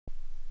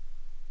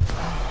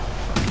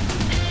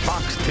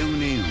2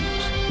 News.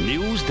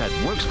 News that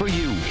works for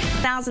you.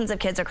 Thousands of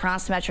kids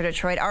across Metro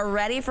Detroit are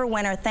ready for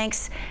winter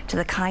thanks to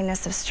the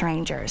kindness of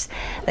strangers.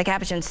 The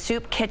Capuchin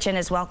Soup Kitchen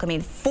is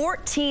welcoming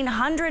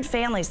 1,400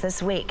 families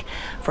this week.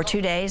 For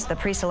 2 days, the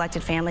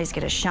pre-selected families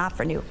get a shop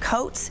for new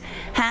coats,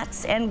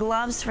 hats, and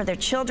gloves for their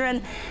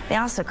children. They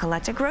also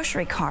collect a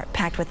grocery cart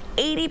packed with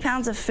 80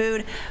 pounds of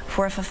food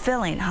for a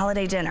fulfilling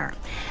holiday dinner.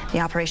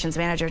 The operations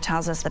manager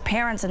tells us the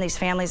parents in these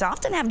families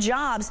often have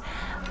jobs,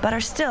 but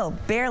are still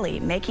barely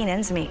making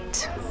ends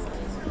meet.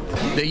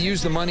 They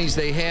use the monies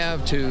they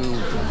have to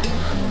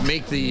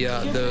make the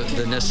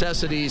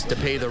necessities, to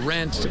pay the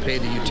rent, to pay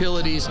the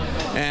utilities,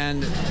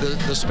 and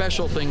the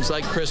special things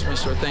like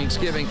Christmas or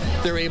Thanksgiving,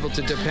 they're able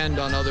to depend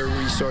on other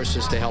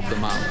resources to help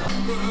them out.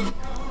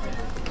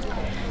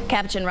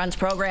 Capuchin runs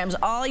programs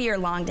all year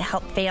long to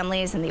help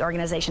families, and the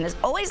organization is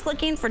always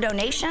looking for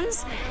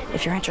donations.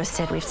 If you're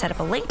interested, we've set up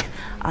a link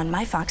on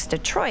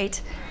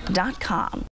myfoxdetroit.com.